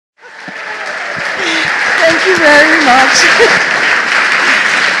you very much.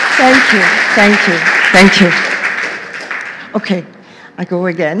 Thank you, thank you, thank you. Okay, I go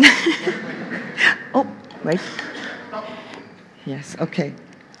again. Oh, wait. Yes, okay.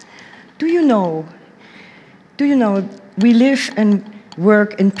 Do you know, we live and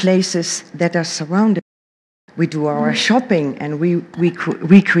work in places that are surrounded. We do our shopping and we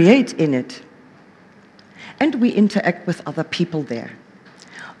create in it. And we interact with other people there.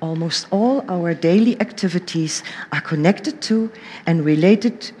 Almost all our daily activities are connected to and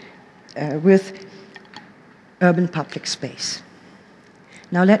related with urban public space.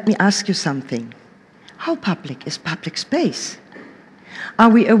 Now let me ask you something. How public is public space? Are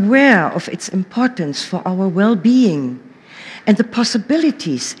we aware of its importance for our well-being and the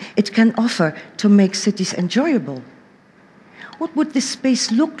possibilities it can offer to make cities enjoyable? What would this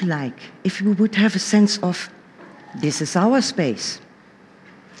space look like if we would have a sense of, this is our space?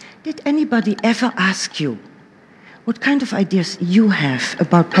 Did anybody ever ask you what kind of ideas you have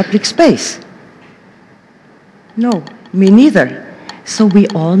about public space? No, me neither. So we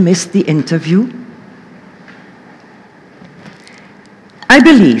all missed the interview. I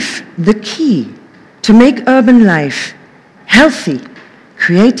believe the key to make urban life healthy,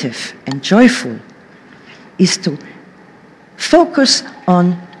 creative, and joyful is to focus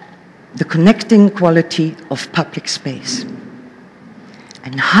on the connecting quality of public space.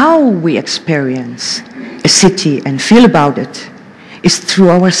 And how we experience a city and feel about it is through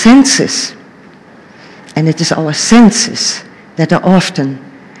our senses. And it is our senses that are often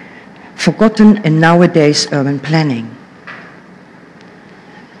forgotten in nowadays urban planning.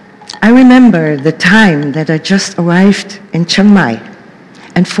 I remember the time that I just arrived in Chiang Mai,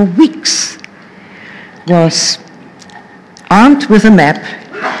 and for weeks was armed with a map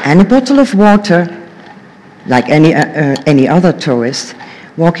and a bottle of water, like any other tourist,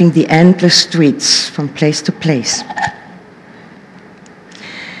 walking the endless streets from place to place.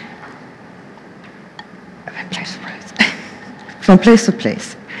 From place to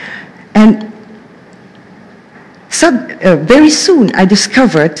place. And very soon I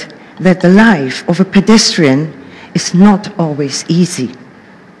discovered that the life of a pedestrian is not always easy.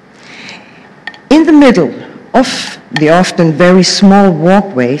 In the middle of the often very small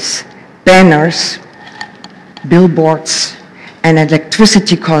walkways, banners, billboards, and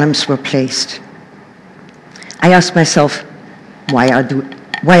electricity columns were placed. I asked myself, why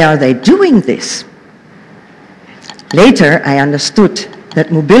are they doing this? Later, I understood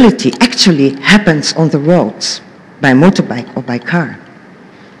that mobility actually happens on the roads, by motorbike or by car.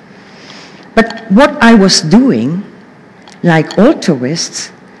 But what I was doing, like all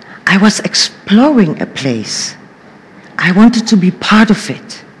tourists, I was exploring a place. I wanted to be part of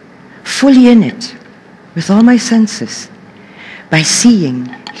it, fully in it, with all my senses, by seeing,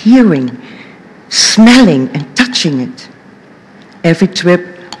 hearing, smelling, and touching it. Every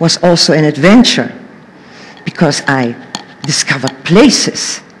trip was also an adventure, because I discovered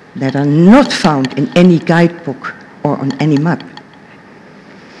places that are not found in any guidebook or on any map,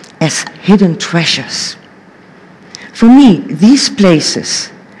 as hidden treasures. For me, these places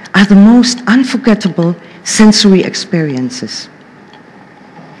are the most unforgettable sensory experiences.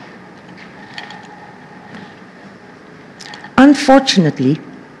 Unfortunately,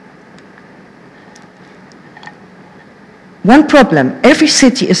 one problem every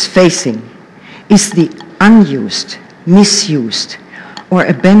city is facing is the unused, misused, or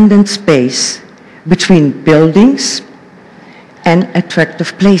abandoned space between buildings and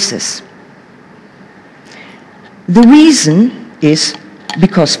attractive places. The reason is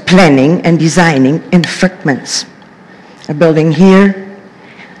because planning and designing in fragments. A building here,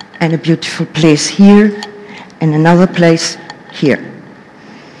 and a beautiful place here, and another place here.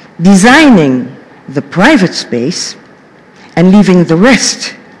 Designing the private space and leaving the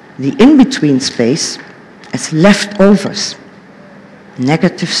rest, the in-between space, as leftovers,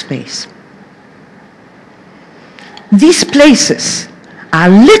 negative space. These places are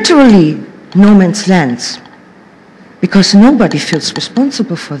literally no man's lands because nobody feels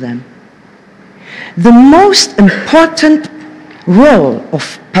responsible for them. The most important role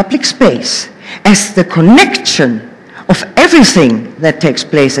of public space as the connection of everything that takes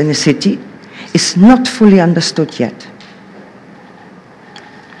place in a city is not fully understood yet.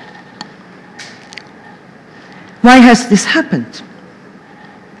 Why has this happened?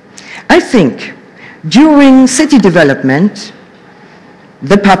 I think during city development,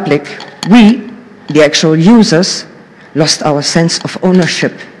 the public, we, the actual users, lost our sense of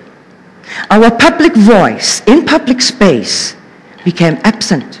ownership. Our public voice in public space became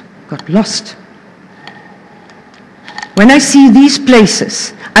absent, got lost. When I see these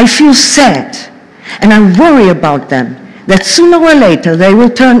places, I feel sad And I worry about them, that sooner or later they will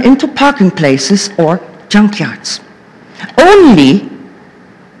turn into parking places or junkyards. Only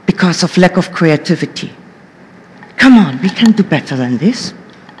because of lack of creativity. Come on, we can do better than this.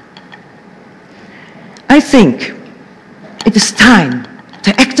 I think it is time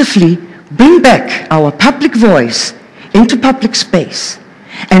to actively bring back our public voice into public space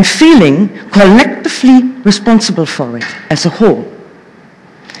and feeling collectively responsible for it as a whole.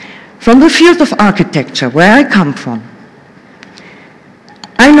 From the field of architecture, where I come from,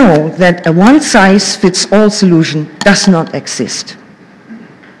 I know that a one-size-fits-all solution does not exist.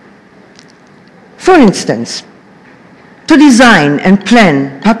 For instance, to design and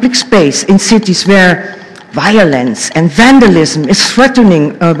plan public space in cities where violence and vandalism is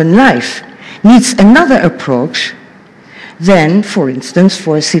threatening urban life needs another approach than, for instance,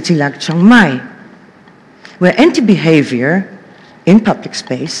 for a city like Chiang Mai, where anti-behavior in public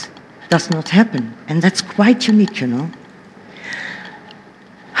space does not happen. And that's quite unique, you know.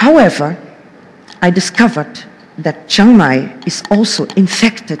 However, I discovered that Chiang Mai is also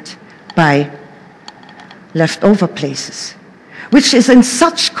infected by leftover places, which is in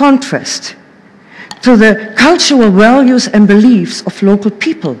such contrast to the cultural values and beliefs of local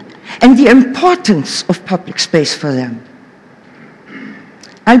people and the importance of public space for them.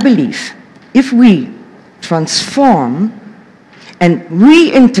 I believe if we transform and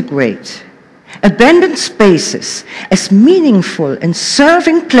reintegrate abandoned spaces as meaningful and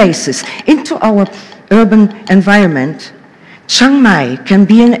serving places into our urban environment, Chiang Mai can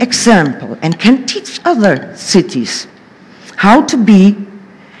be an example and can teach other cities how to be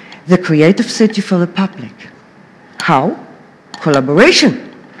the creative city for the public. How?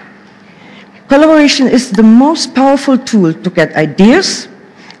 Collaboration. Collaboration is the most powerful tool to get ideas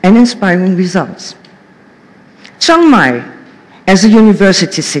and inspiring results. Chiang Mai, as a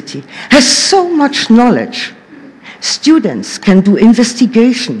university city, has so much knowledge. Students can do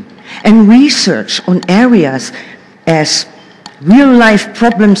investigation and research on areas as real-life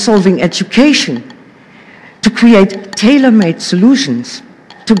problem-solving education to create tailor-made solutions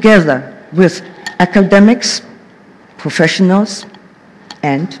together with academics, professionals,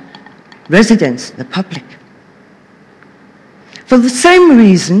 and residents, the public. For the same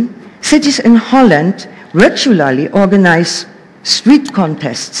reason, cities in Holland regularly organize street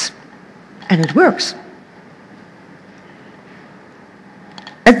contests, and it works.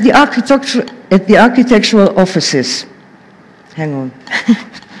 At the architectural offices, hang on, I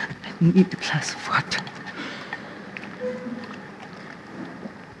need a glass of water.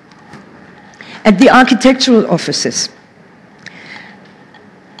 At the architectural offices,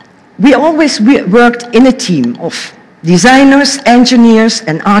 we always worked in a team of designers, engineers,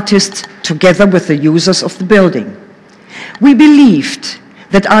 and artists together with the users of the building. We believed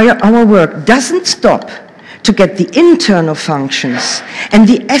that our work doesn't stop to get the internal functions and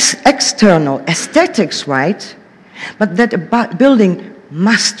the external aesthetics right, but that a building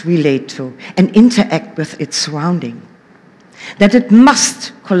must relate to and interact with its surrounding. That it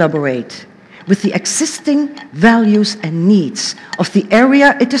must collaborate with the existing values and needs of the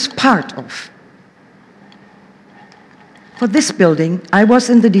area it is part of. For this building, I was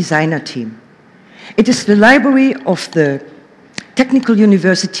in the designer team. It is the library of the Technical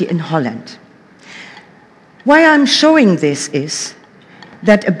University in Holland. Why I'm showing this is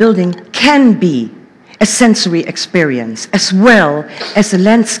that a building can be a sensory experience as well as a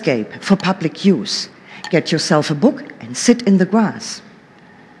landscape for public use. Get yourself a book and sit in the grass.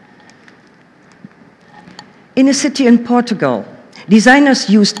 In a city in Portugal, designers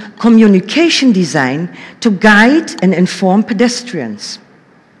used communication design to guide and inform pedestrians.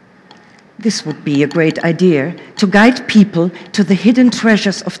 This would be a great idea, to guide people to the hidden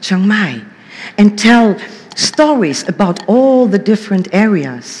treasures of Chiang Mai and tell stories about all the different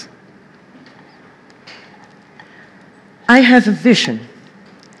areas. I have a vision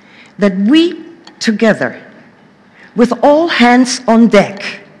that we together, with all hands on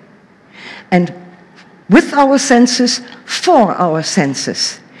deck, and with our senses, for our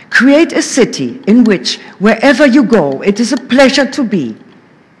senses, create a city in which, wherever you go, it is a pleasure to be,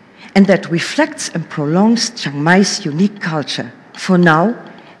 and that reflects and prolongs Chiang Mai's unique culture for now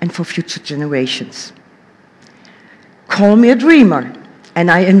and for future generations. Call me a dreamer, and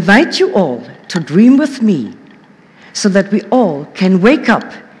I invite you all to dream with me so that we all can wake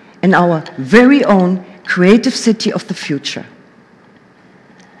up in our very own creative city of the future.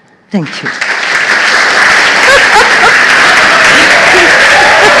 Thank you.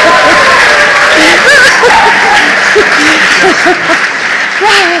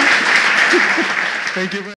 Thank you.